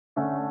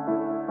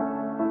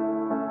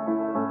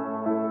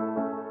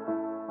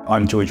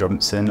I'm George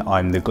Robinson.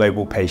 I'm the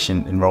Global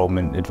Patient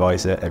Enrolment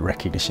Advisor at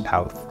Recognition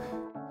Health.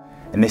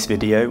 In this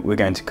video, we're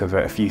going to cover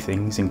a few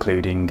things,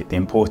 including the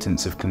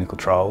importance of clinical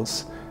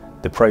trials,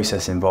 the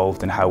process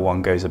involved and how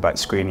one goes about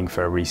screening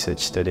for a research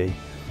study,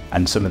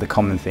 and some of the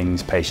common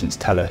things patients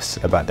tell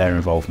us about their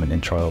involvement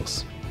in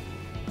trials.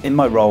 In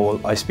my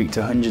role, I speak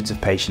to hundreds of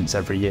patients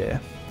every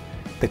year.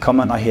 The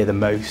comment I hear the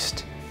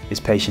most is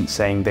patients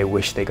saying they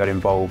wish they got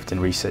involved in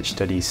research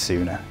studies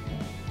sooner.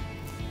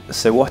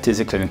 So what is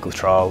a clinical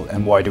trial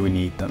and why do we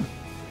need them?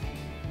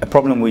 A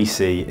problem we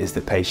see is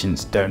that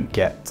patients don't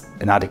get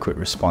an adequate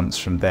response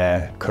from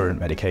their current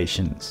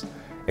medications.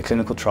 A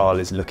clinical trial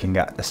is looking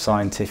at a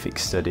scientific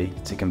study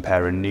to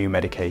compare a new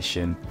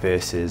medication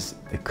versus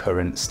the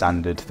current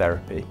standard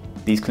therapy.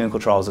 These clinical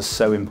trials are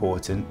so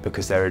important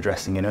because they're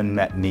addressing an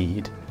unmet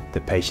need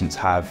that patients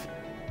have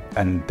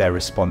and their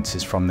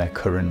responses from their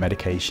current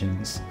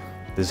medications.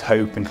 There's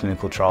hope in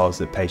clinical trials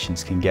that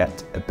patients can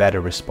get a better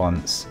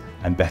response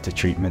and better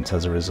treatment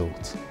as a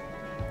result.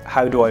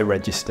 How do I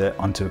register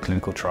onto a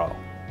clinical trial?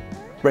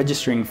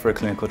 Registering for a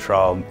clinical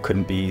trial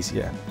couldn't be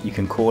easier. You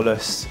can call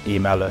us,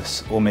 email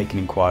us, or make an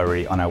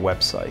inquiry on our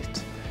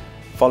website.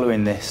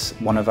 Following this,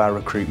 one of our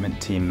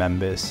recruitment team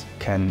members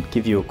can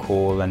give you a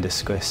call and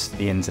discuss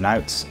the ins and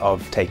outs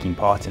of taking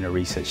part in a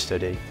research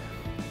study,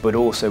 but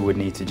also would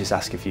need to just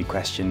ask a few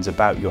questions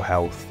about your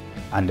health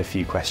and a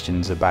few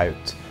questions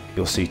about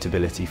your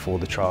suitability for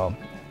the trial.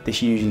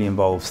 This usually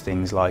involves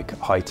things like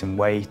height and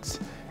weight,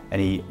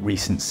 any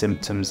recent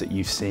symptoms that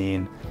you've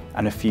seen,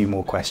 and a few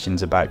more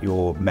questions about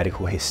your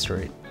medical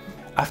history.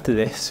 After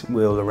this,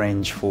 we'll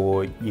arrange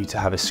for you to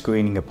have a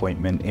screening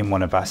appointment in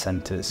one of our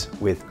centres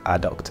with our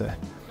doctor.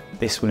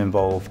 This will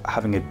involve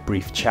having a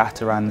brief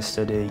chat around the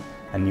study,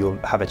 and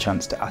you'll have a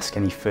chance to ask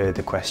any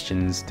further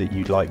questions that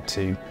you'd like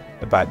to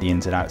about the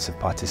ins and outs of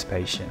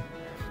participation.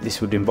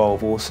 This would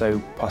involve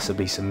also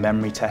possibly some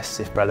memory tests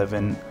if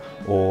relevant,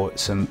 or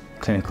some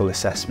clinical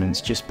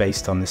assessments just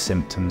based on the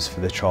symptoms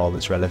for the trial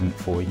that's relevant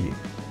for you.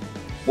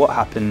 What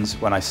happens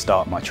when I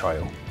start my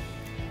trial?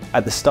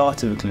 At the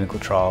start of a clinical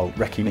trial,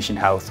 Recognition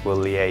Health will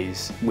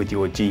liaise with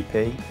your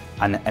GP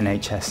and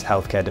NHS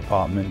healthcare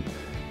department,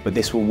 but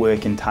this will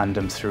work in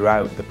tandem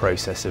throughout the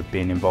process of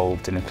being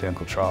involved in a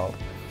clinical trial.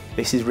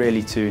 This is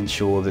really to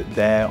ensure that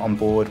they're on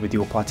board with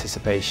your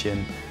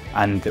participation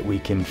and that we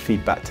can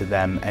feed back to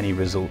them any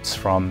results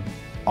from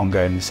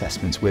ongoing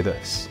assessments with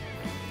us.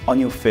 On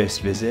your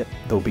first visit,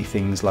 there'll be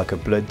things like a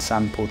blood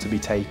sample to be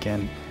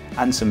taken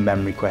and some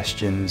memory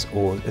questions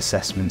or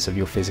assessments of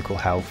your physical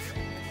health.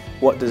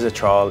 What does a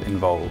trial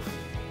involve?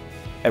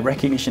 At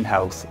Recognition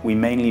Health, we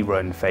mainly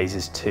run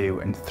phases 2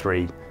 and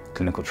 3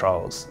 clinical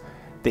trials.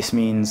 This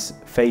means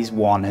phase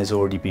 1 has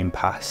already been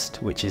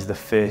passed, which is the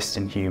first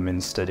in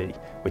human study,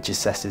 which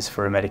assesses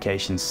for a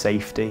medication's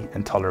safety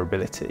and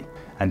tolerability,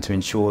 and to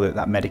ensure that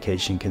that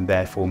medication can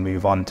therefore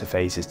move on to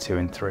phases 2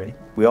 and 3.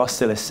 We are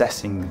still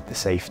assessing the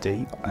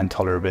safety and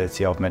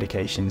tolerability of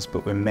medications,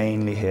 but we're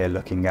mainly here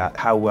looking at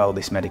how well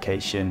this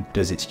medication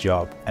does its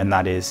job, and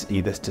that is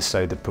either to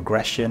slow the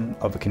progression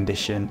of a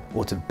condition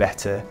or to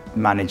better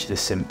manage the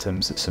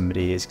symptoms that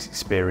somebody is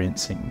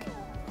experiencing.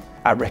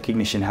 At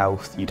Recognition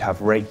Health, you'd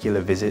have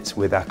regular visits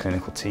with our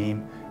clinical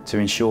team to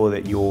ensure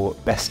that you're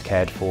best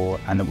cared for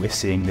and that we're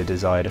seeing the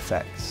desired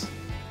effects.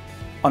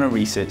 On a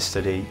research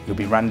study, you'll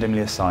be randomly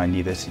assigned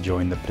either to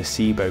join the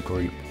placebo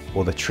group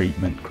or the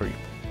treatment group.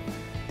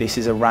 This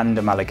is a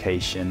random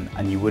allocation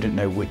and you wouldn't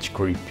know which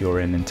group you're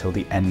in until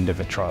the end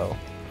of a trial.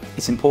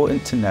 It's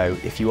important to know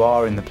if you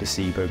are in the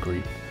placebo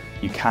group,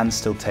 you can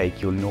still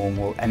take your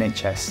normal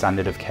NHS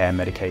standard of care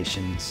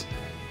medications.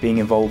 Being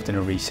involved in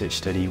a research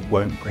study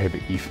won't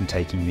prohibit you from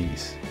taking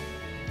these.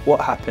 What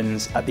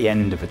happens at the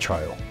end of a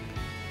trial?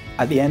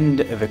 At the end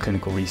of a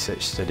clinical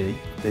research study,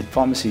 the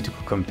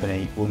pharmaceutical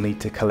company will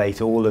need to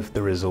collate all of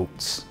the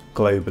results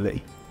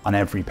globally on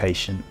every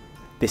patient.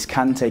 This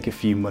can take a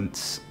few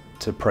months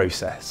to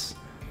process,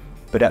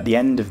 but at the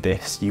end of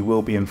this, you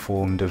will be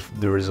informed of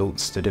the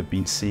results that have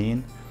been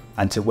seen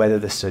and to whether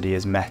the study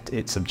has met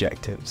its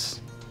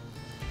objectives.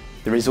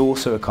 There is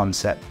also a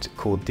concept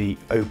called the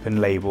open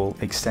label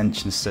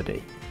extension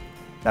study.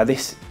 Now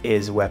this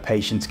is where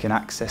patients can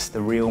access the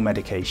real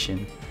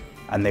medication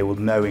and they will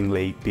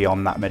knowingly be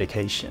on that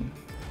medication.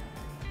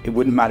 It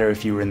wouldn't matter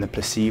if you were in the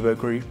placebo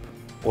group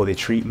or the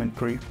treatment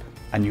group,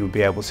 and you will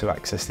be able to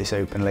access this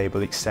open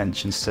label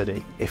extension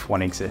study if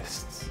one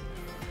exists.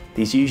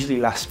 These usually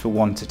last for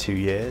 1 to 2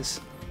 years.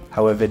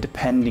 However,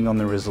 depending on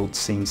the results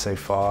seen so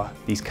far,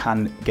 these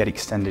can get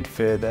extended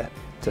further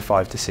to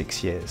 5 to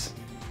 6 years.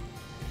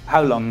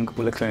 How long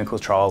will a clinical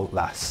trial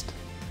last?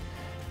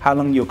 How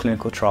long your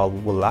clinical trial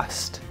will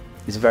last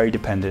is very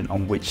dependent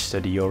on which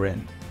study you're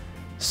in.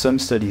 Some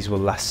studies will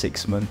last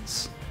 6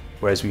 months,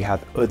 whereas we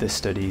have other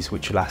studies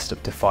which last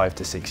up to 5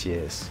 to 6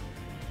 years.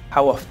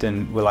 How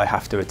often will I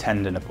have to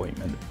attend an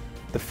appointment?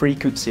 The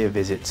frequency of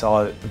visits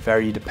are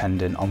very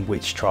dependent on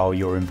which trial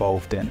you're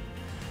involved in.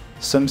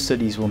 Some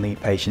studies will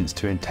need patients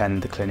to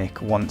attend the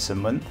clinic once a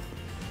month,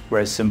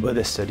 whereas some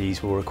other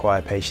studies will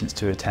require patients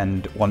to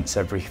attend once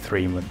every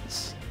 3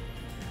 months.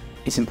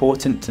 It's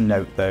important to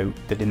note though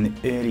that in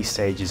the early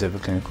stages of a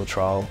clinical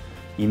trial,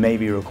 you may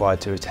be required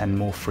to attend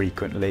more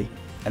frequently,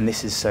 and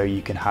this is so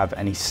you can have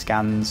any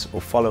scans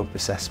or follow-up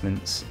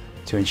assessments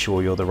to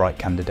ensure you're the right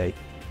candidate.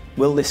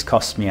 Will this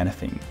cost me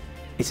anything?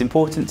 It's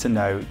important to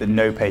know that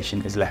no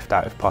patient is left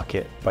out of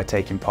pocket by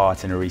taking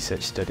part in a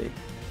research study.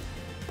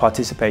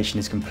 Participation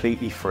is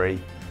completely free.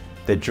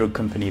 The drug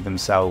company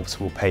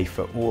themselves will pay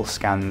for all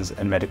scans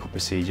and medical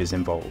procedures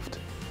involved.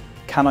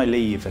 Can I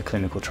leave a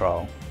clinical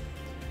trial?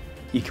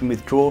 You can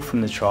withdraw from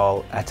the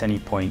trial at any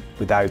point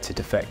without it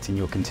affecting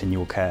your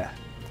continual care,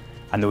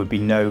 and there would be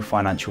no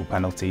financial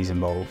penalties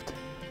involved.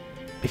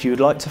 If you would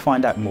like to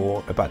find out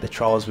more about the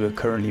trials we are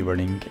currently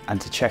running and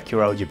to check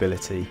your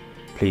eligibility,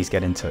 please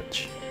get in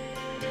touch.